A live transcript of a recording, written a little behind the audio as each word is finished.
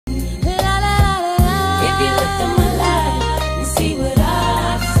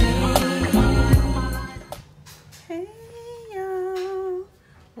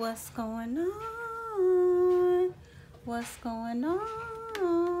What's going on? What's going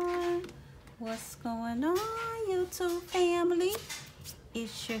on? What's going on, YouTube family?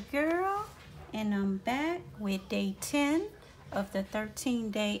 It's your girl, and I'm back with day 10 of the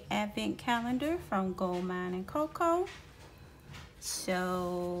 13-day Advent calendar from Goldmine and CoCo.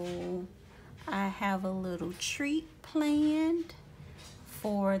 So I have a little treat planned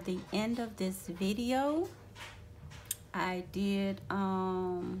for the end of this video. I did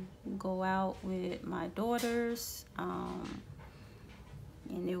go out with my daughters, and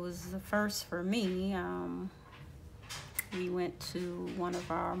it was the first for me. We went to one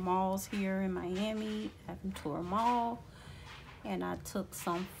of our malls here in Miami, Aventura Mall, and I took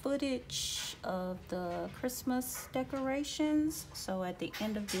some footage of the Christmas decorations. So at the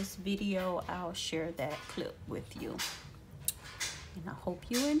end of this video, I'll share that clip with you, and I hope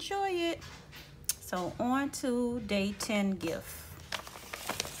you enjoy it. So on to day 10 gift.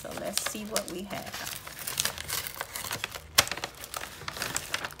 So let's see what we have.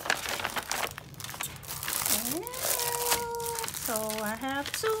 So I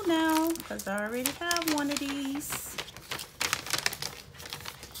have two now because I already have one of these.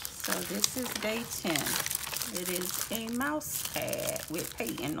 So this is day 10. It is a mouse pad with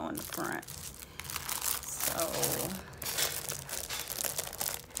painting on the front. So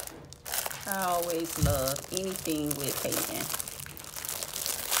I always love anything with painting.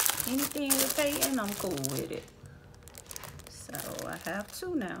 Anything with painting, I'm cool with it. So I have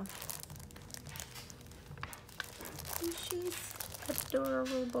two now. And she's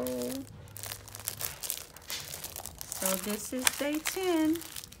adorable. So this is day 10.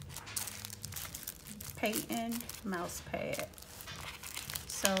 Painting mouse pad.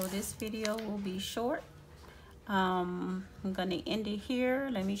 So this video will be short. I'm gonna end it here.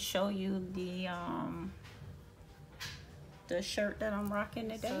 Let me show you the shirt that I'm rocking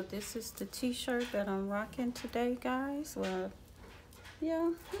today. So this is the t-shirt that I'm rocking today, guys. Well, yeah,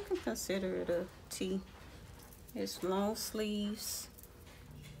 you can consider it a tee. It's long sleeves,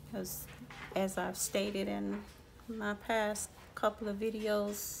 as I've stated in my past couple of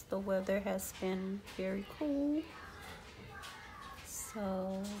videos, the weather has been very cool.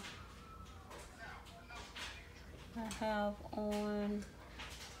 So I have on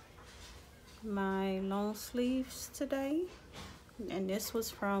my long sleeves today, and this was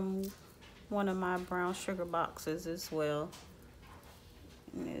from one of my brown sugar boxes as well.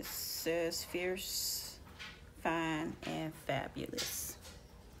 And it says fierce, fine, and fabulous.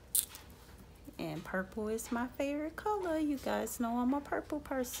 And purple is my favorite color. You guys know I'm a purple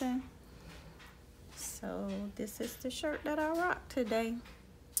person. So this is the shirt that I rock today.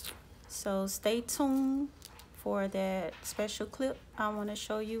 So stay tuned for that special clip I want to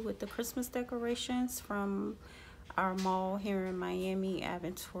show you with the Christmas decorations from our mall here in Miami,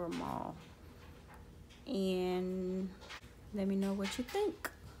 Aventura Mall. And let me know what you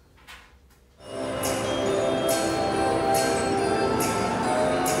think.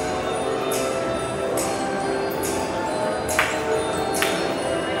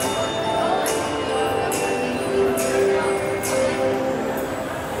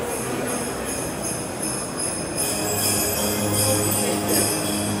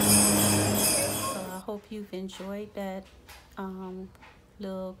 You've enjoyed that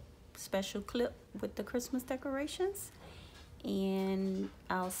little special clip with the Christmas decorations, and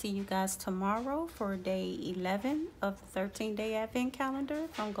I'll see you guys tomorrow for day 11 of the 13-day Advent calendar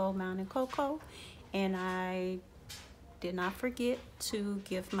from Goldmine and CoCo. And I did not forget to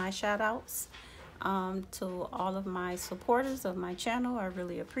give my shout outs to all of my supporters of my channel. I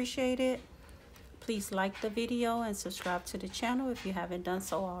really appreciate it. Please like the video and subscribe to the channel if you haven't done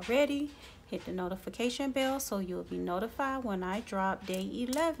so already. Hit the notification bell so you'll be notified when I drop day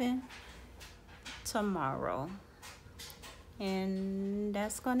 11 tomorrow. And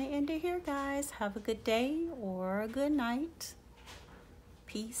that's going to end it here, guys. Have a good day or a good night.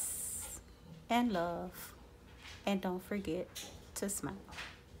 Peace and love. And don't forget to smile.